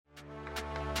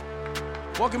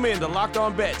Welcome in to Locked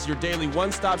On Bets, your daily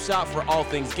one-stop shop for all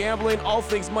things gambling, all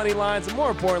things money lines, and more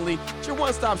importantly, it's your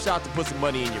one-stop shop to put some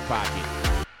money in your pocket.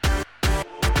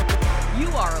 You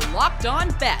are Locked On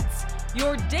Bets,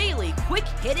 your daily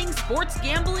quick-hitting sports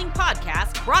gambling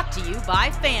podcast brought to you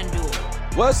by FanDuel.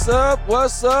 What's up?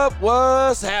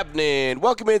 What's happening?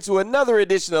 Welcome into another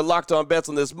edition of Locked On Bets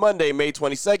on this Monday, May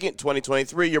 22nd,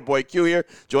 2023. Your boy Q here,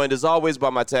 joined as always by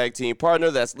my tag team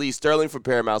partner. That's Lee Sterling from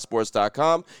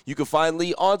ParamountSports.com. You can find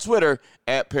Lee on Twitter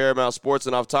at Paramount Sports.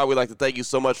 And off top, we'd like to thank you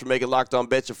so much for making Locked On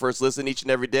Bets your first listen each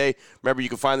and every day. Remember, you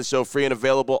can find the show free and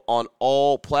available on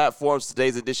all platforms.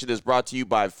 Today's edition is brought to you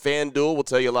by FanDuel. We'll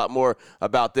tell you a lot more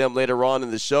about them later on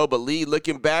in the show. But Lee,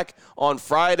 looking back on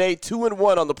Friday,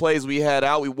 2-1 on the plays we had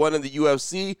out. We won in the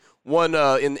UFC, won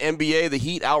in the NBA, the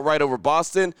Heat outright over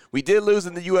Boston. We did lose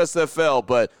in the USFL,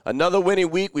 but another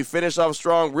winning week. We finished off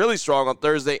strong, really strong on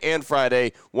Thursday and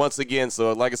Friday once again.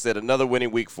 So, like I said, another winning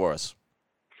week for us.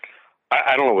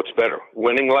 I don't know what's better,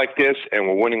 winning like this, and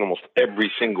we're winning almost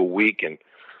every single week. And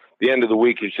the end of the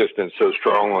week has just been so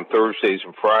strong on Thursdays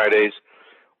and Fridays.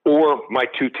 Or my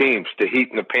two teams, the Heat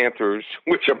and the Panthers,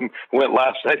 which I went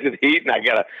last night to the Heat, and I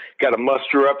gotta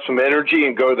muster up some energy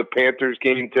and go to the Panthers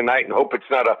game tonight and hope it's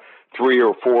not a 3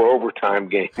 or 4 overtime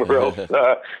game, or else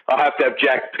I'll have to have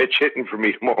Jack pitch hitting for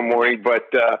me tomorrow morning.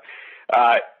 But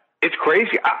it's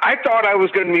crazy. I thought I was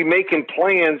going to be making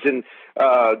plans and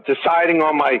deciding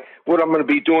on what I'm going to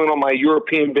be doing on my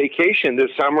European vacation this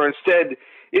summer. Instead,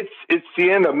 it's the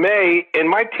end of May, and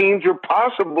my teams are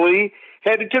possibly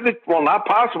headed to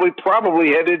probably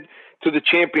headed to the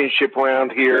championship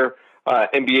round here,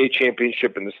 NBA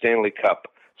championship and the Stanley Cup.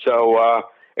 So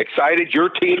excited. Your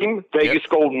team, Vegas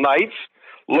Golden Knights,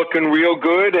 looking real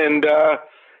good. And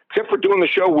except for doing the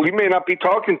show, we may not be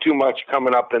talking too much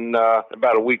coming up in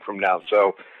about a week from now.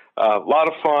 So a lot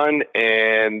of fun,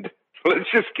 and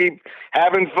let's just keep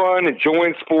having fun,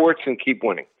 enjoying sports, and keep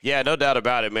winning. Yeah, no doubt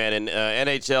about it, man. And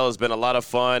NHL has been a lot of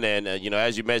fun. And,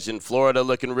 as you mentioned, Florida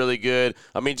looking really good.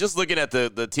 I mean, just looking at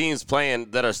the teams playing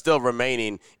that are still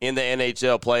remaining in the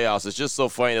NHL playoffs, it's just so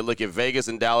funny to look at Vegas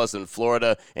and Dallas and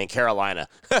Florida and Carolina,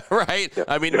 right?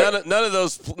 I mean, none of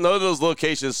those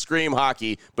locations scream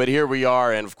hockey, but here we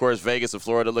are. And, of course, Vegas and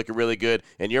Florida looking really good.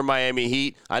 And your Miami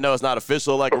Heat, I know it's not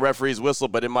official like a referee's whistle,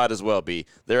 but it might as well be.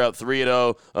 They're up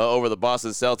 3-0 over the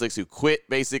Boston Celtics, who quit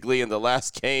basically in the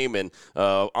last game. And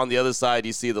on the other side,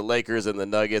 you see the Lakers and the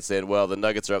Nuggets, and, well, the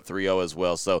Nuggets are up 3-0 as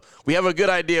well. So we have a good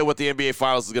idea what the NBA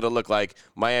Finals is going to look like,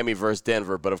 Miami versus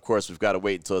Denver. But, of course, we've got to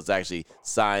wait until it's actually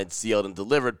signed, sealed, and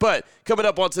delivered. But coming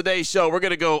up on today's show, we're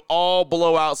going to go all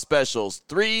blowout specials,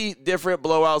 3 different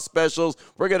blowout specials.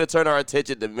 We're going to turn our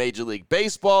attention to Major League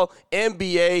Baseball,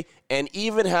 NBA, and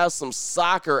even have some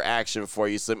soccer action for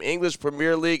you, some English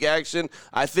Premier League action.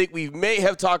 I think we may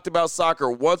have talked about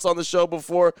soccer once on the show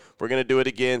before. We're going to do it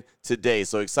again today.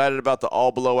 So excited about the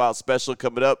all blowout special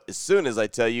coming up as soon as I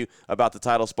tell you about the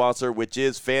title sponsor, which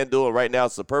is FanDuel. And right now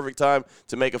it's the perfect time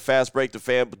to make a fast break to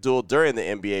FanDuel during the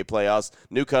NBA playoffs.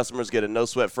 New customers get a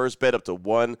no-sweat first bet up to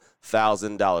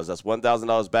 $1,000. That's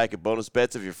 $1,000 back in bonus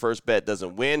bets if your first bet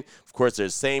doesn't win. Of course,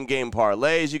 there's same-game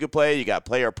parlays you can play. You got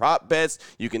player prop bets.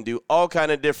 You can do all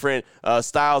kind of different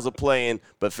styles of playing,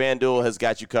 but FanDuel has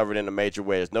got you covered in a major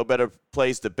way. There's no better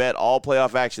place to bet all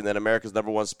playoff action than America's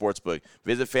 #1 sportsbook.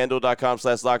 Visit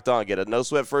FanDuel.com/lockedon. Get a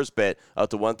no-sweat first bet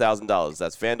up to $1,000.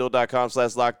 That's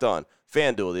FanDuel.com/lockedon.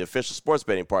 FanDuel, the official sports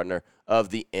betting partner of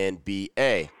the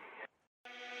NBA.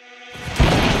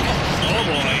 Oh,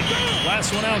 boy.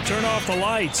 Last one out, turn off the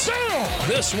lights.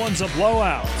 This one's a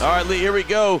blowout. All right, Lee, here we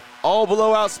go. All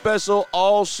blowout special,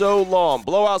 all show long.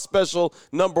 Blowout special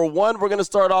number 1, we're going to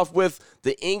start off with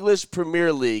the English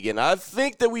Premier League. And I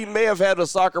think that we may have had a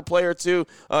soccer player or two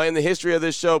in the history of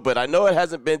this show, but I know it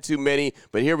hasn't been too many.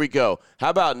 But here we go.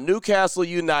 How about Newcastle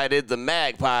United, the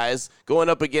Magpies, going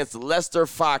up against Leicester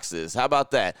Foxes? How about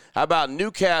that? How about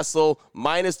Newcastle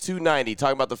minus 290?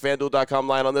 Talking about the FanDuel.com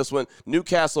line on this one.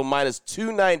 Newcastle minus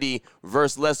 290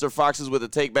 versus Leicester Foxes with the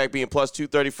takeback being plus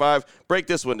 235. Break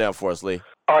this one down for us, Lee.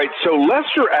 All right, so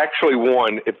Leicester actually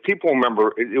won. If people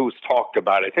remember, it was talked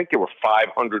about. I think they were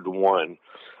 500-1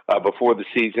 before the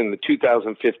season, the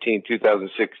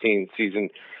 2015-2016 season.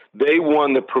 They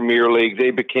won the Premier League.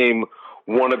 They became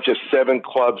one of just 7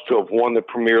 clubs to have won the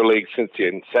Premier League since the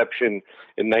inception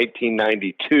in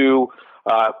 1992.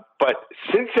 But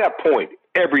since that point,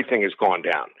 everything has gone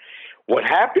down. What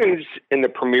happens in the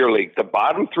Premier League, the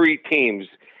bottom 3 teams,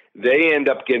 they end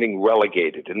up getting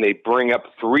relegated, and they bring up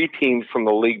 3 teams from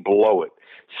the league below it.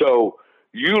 So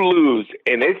you lose,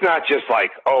 and it's not just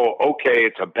like, oh, okay,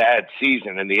 it's a bad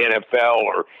season in the NFL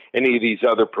or any of these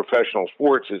other professional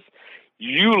sports.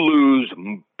 you lose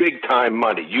big time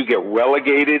money. You get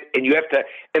relegated, and you have to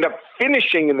end up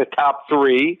finishing in the top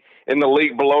 3 in the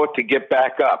league below it to get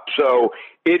back up. So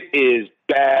it is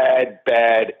bad,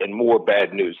 and more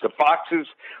bad news. The Foxes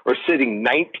are sitting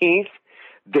 19th.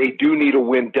 They do need a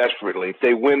win desperately. If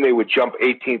they win, they would jump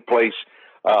 18th place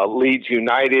Leeds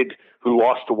United, who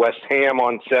lost to West Ham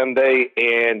on Sunday,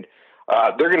 and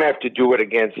they're going to have to do it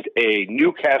against a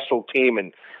Newcastle team.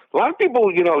 And a lot of people,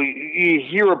 you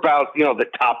hear about, the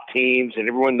top teams, and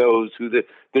everyone knows who the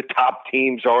top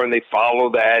teams are, and they follow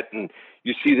that. And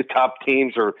you see the top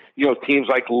teams are, teams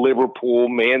like Liverpool,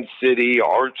 Man City,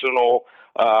 Arsenal.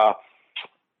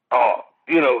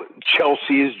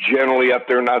 Chelsea is generally up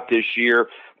there, not this year.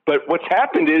 But what's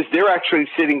happened is they're actually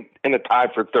sitting in a tie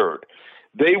for third.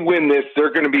 They win this,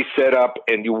 they're going to be set up,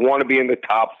 and you want to be in the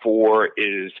top 4.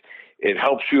 It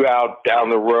helps you out down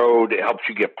the road. It helps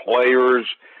you get players.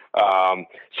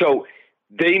 So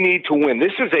they need to win.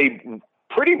 This is a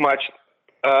pretty much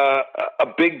a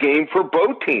big game for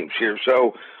both teams here.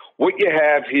 So what you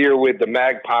have here with the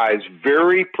Magpies,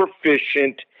 very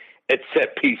proficient at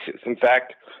set pieces. In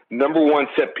fact, number 1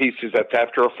 set pieces, that's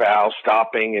after a foul,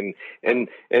 stopping and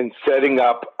setting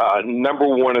up, number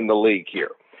 1 in the league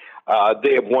here.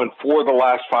 They have won 4 of the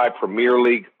last 5 Premier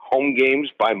League home games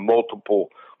by multiple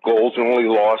goals, and only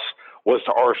loss was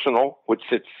to Arsenal, which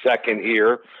sits second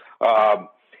here. Like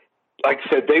I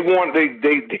said, they want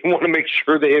to make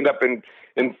sure they end up in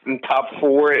top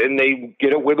 4, and they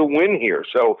get it with a win here.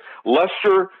 So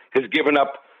Leicester has given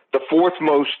up the 4th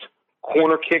most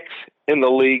corner kicks in the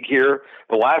league here.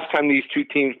 The last time these two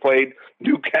teams played,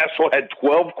 Newcastle had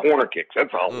 12 corner kicks.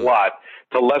 That's a lot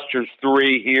to Leicester's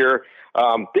 3 here.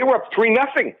 They were up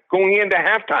 3-0 going into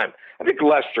halftime. I think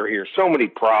Leicester here, so many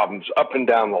problems up and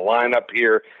down the lineup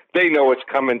here. They know it's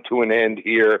coming to an end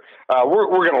here.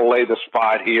 We're going to lay the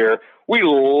spot here. We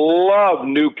love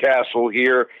Newcastle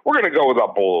here. We're going to go with a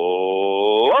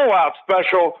blowout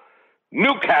special.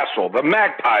 Newcastle, the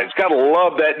Magpies. Got to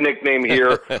love that nickname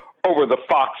here over the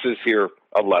Foxes here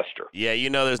of Leicester. Yeah,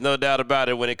 there's no doubt about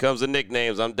it when it comes to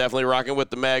nicknames. I'm definitely rocking with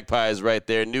the Magpies right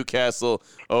there. Newcastle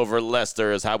over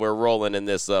Leicester is how we're rolling in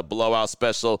this blowout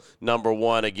special number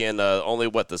 1. Again, only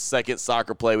the second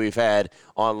soccer play we've had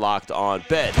on Locked On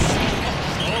Bets.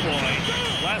 Oh,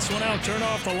 boy. Last one out, turn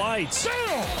off the lights.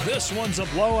 This one's a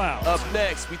blowout. Up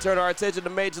next, we turn our attention to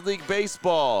Major League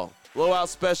Baseball. Blowout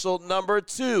special number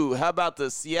 2. How about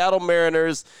the Seattle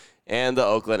Mariners and the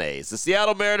Oakland A's? The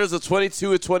Seattle Mariners are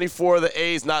 22-24. The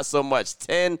A's not so much,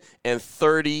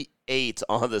 10-38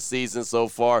 on the season so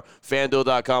far.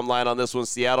 FanDuel.com line on this one: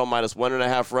 Seattle minus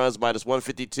 1.5 runs, minus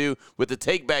 152, with the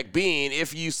takeback being,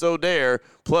 if you so dare,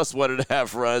 plus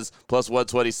 1.5 runs, plus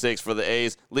 126 for the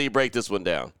A's. Lee, break this one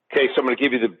down. Okay, so I'm going to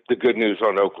give you the good news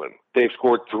on Oakland. They've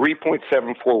scored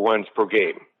 3.74 runs per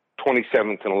game.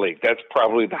 27th in the league. That's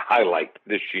probably the highlight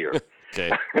this year.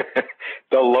 Okay.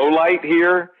 The low light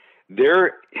here,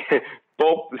 their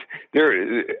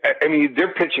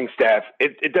pitching staff,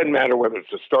 it doesn't matter whether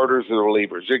it's the starters or the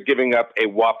relievers. They're giving up a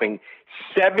whopping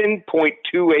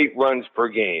 7.28 runs per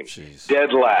game. Jeez.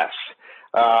 Dead last.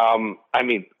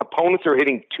 Opponents are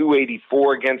hitting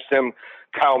 284 against them.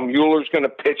 Kyle Mueller's going to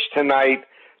pitch tonight.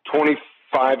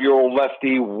 25-year-old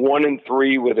lefty,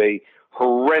 1-3 with a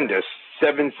horrendous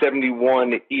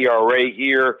 7.71 ERA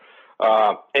here.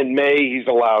 In May, he's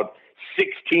allowed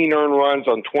 16 earned runs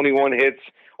on 21 hits,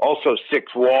 also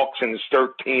 6 walks in his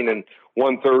 13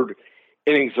 1/3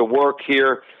 innings of work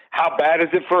here. How bad is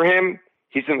it for him?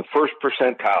 He's in the 1st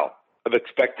percentile of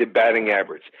expected batting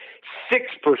average,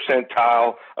 6th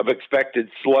percentile of expected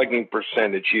slugging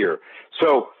percentage here.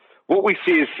 So what we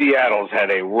see is Seattle's had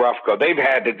a rough go. They've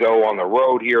had to go on the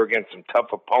road here against some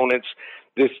tough opponents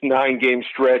this 9-game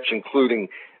stretch, including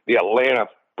the Atlanta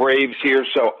Braves here.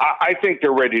 So I think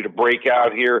they're ready to break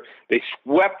out here. They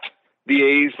swept the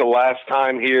A's the last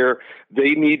time here.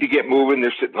 They need to get moving.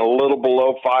 They're sitting a little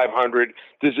below 500.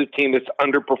 This is a team that's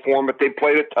underperformed, but they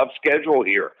played a tough schedule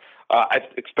here. I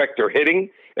expect their hitting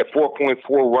at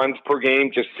 4.4 runs per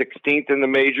game, just 16th in the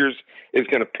majors, is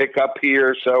going to pick up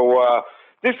here. So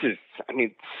this is,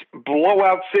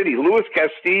 blowout city. Luis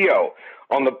Castillo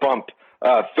on the bump.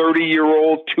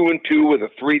 30-year-old, 2-2 with a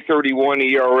 3.31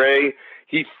 ERA.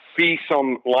 He feasts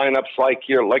on lineups like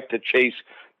to chase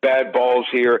bad balls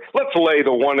here. Let's lay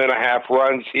the 1.5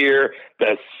 runs here.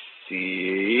 The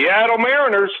Seattle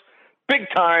Mariners, big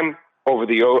time over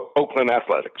the Oakland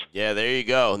Athletics. Yeah, there you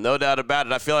go. No doubt about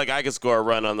it. I feel like I could score a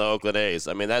run on the Oakland A's.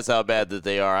 I mean, that's how bad that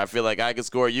they are. I feel like I could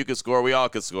score, you could score, we all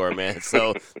could score, man.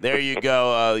 So there you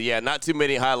go. Not too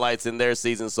many highlights in their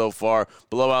season so far.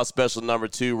 Blowout special number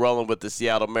 2, rolling with the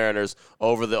Seattle Mariners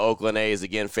over the Oakland A's.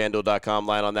 Again, FanDuel.com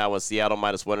line on that one. Seattle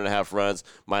minus 1.5 runs,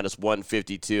 minus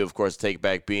 152. Of course, take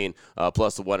back being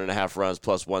plus the 1.5 runs,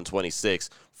 plus 126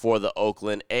 for the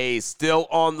Oakland A's. Still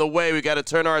on the way. We got to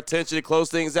turn our attention to close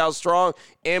things out strong.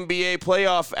 NBA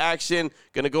playoff action.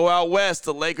 Going to go out west.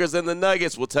 The Lakers and the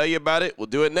Nuggets. We'll tell you about it. We'll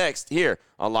do it next here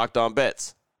on Locked On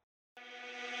Bets.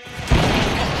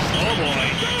 Oh, boy.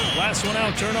 Last one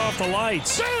out, turn off the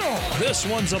lights. This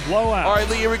one's a blowout. All right,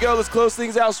 Lee, here we go. Let's close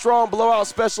things out strong. Blowout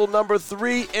special number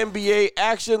 3, NBA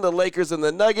action. The Lakers and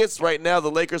the Nuggets. Right now,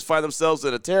 the Lakers find themselves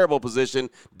in a terrible position.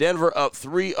 Denver up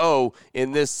 3-0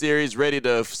 in this series, ready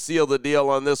to seal the deal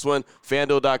on this one.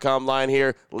 FanDuel.com line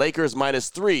here. Lakers minus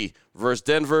 3 versus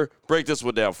Denver. Break this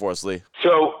one down for us, Lee.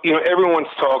 So, everyone's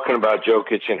talking about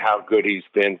Jokic and how good he's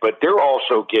been, but they're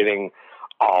also getting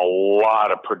a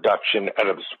lot of production out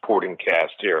of the supporting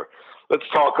cast here. Let's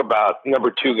talk about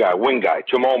number 2 guy, wing guy,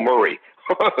 Jamal Murray.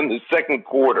 In the second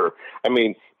quarter,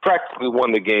 practically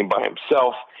won the game by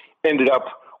himself. Ended up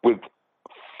with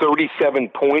 37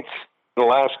 points in the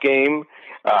last game.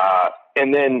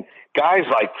 And then guys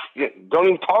like, don't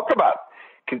even talk about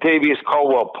Kentavious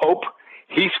Caldwell-Pope.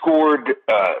 He scored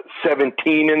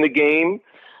 17 in the game.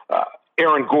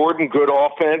 Aaron Gordon, good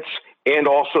offense, and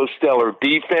also stellar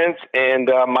defense, and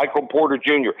Michael Porter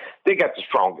Jr. They got the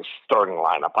strongest starting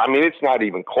lineup. It's not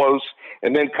even close.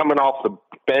 And then coming off the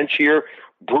bench here,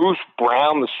 Bruce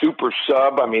Brown, the super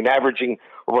sub, averaging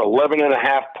over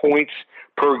 11.5 points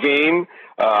per game,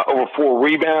 over 4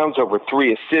 rebounds, over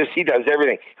 3 assists. He does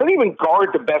everything. He'll even guard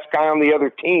the best guy on the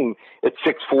other team at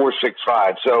 6'4",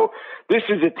 6'5". So this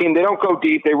is a team, they don't go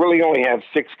deep. They really only have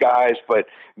 6 guys, but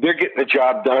they're getting the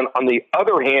job done. On the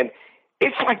other hand,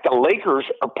 it's like the Lakers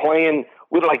are playing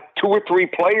with like 2 or 3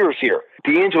 players here.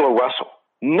 D'Angelo Russell,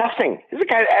 nothing. This is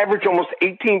a guy that averaged almost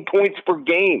 18 points per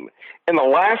game. In the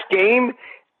last game,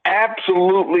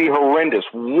 absolutely horrendous.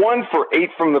 1 for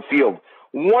 8 from the field,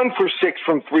 1 for 6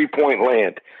 from three-point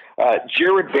land.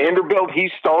 Jared Vanderbilt,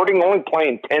 he's starting, only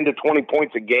playing 10 to 20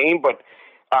 points a game, but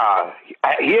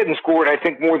he hadn't scored, I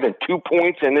think, more than 2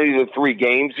 points in any of the 3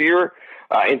 games here.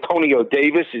 Antonio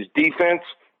Davis, his defense,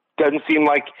 doesn't seem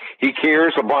like he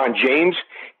cares. LeBron James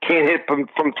can't hit from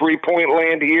three-point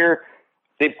land here.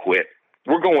 They've quit.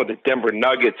 We're going with the Denver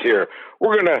Nuggets here.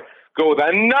 We're going to go with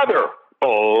another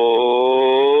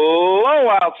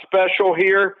blowout special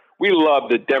here. We love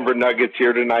the Denver Nuggets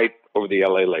here tonight over the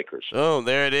LA Lakers. Oh,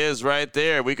 there it is right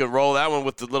there. We could roll that one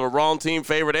with the little wrong team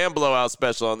favorite and blowout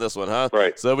special on this one, huh?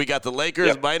 Right. So we got the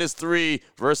Lakers minus 3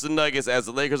 versus the Nuggets as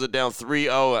the Lakers are down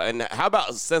 3-0. And how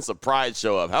about a sense of pride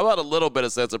show up? How about a little bit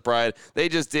of sense of pride? They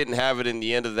just didn't have it in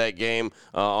the end of that game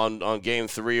on game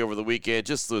 3 over the weekend.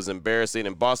 Just was embarrassing.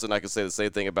 And Boston, I can say the same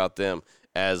thing about them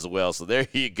as well. So there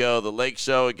you go. The Lake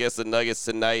Show against the Nuggets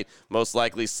tonight, most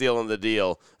likely sealing the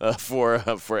deal for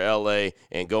LA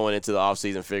and going into the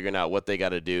offseason figuring out what they got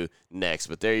to do next.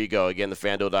 But there you go. Again, the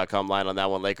FanDuel.com line on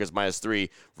that one. Lakers minus 3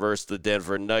 versus the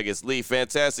Denver Nuggets. Lee,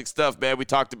 fantastic stuff, man. We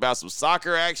talked about some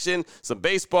soccer action, some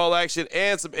baseball action,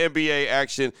 and some NBA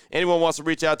action. Anyone wants to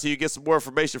reach out to you, get some more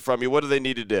information from you, what do they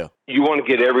need to do? You want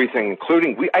to get everything,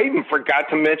 including, I even forgot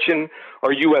to mention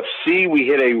our UFC. We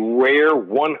hit a rare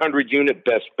 100-unit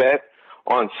best bet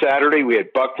on Saturday. We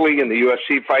had Buckley in the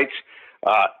UFC fights,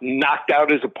 knocked out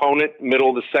his opponent middle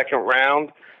of the second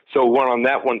round. So won on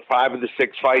that one, 5 of the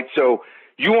 6 fights. So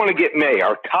you want to get May,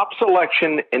 our top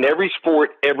selection in every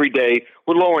sport, every day.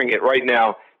 We're lowering it right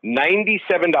now, $97.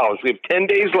 We have 10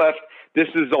 days left. This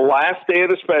is the last day of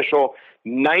the special.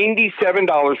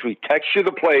 $97. We text you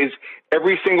the plays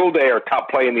every single day. Our top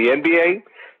play in the NBA,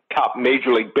 top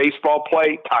Major League Baseball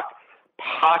play, top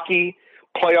hockey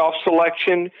playoff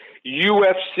selection,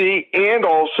 UFC, and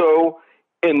also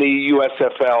in the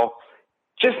USFL.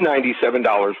 Just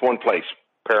 $97, one place.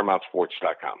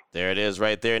 ParamountSports.com. There it is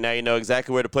right there. Now you know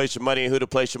exactly where to place your money and who to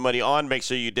place your money on. Make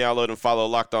sure you download and follow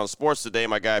Locked On Sports today.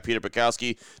 My guy Peter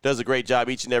Bukowski does a great job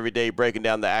each and every day breaking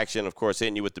down the action, of course,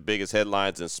 hitting you with the biggest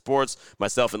headlines in sports.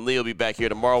 Myself and Lee will be back here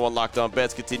tomorrow on Locked On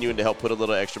Bets, continuing to help put a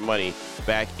little extra money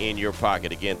back in your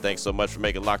pocket. Again, thanks so much for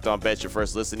making Locked On Bets your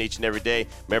first listen each and every day.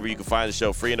 Remember, you can find the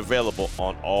show free and available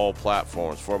on all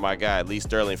platforms. For my guy, Lee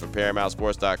Sterling from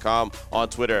ParamountSports.com, on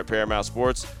Twitter at Paramount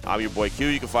Sports. I'm your boy Q.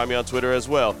 You can find me on Twitter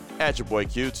as well, at your boy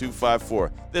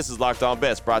Q254. This is Locked On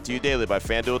Bets, brought to you daily by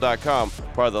FanDuel.com,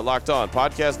 part of the Locked On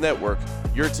Podcast Network,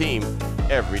 your team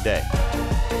every day.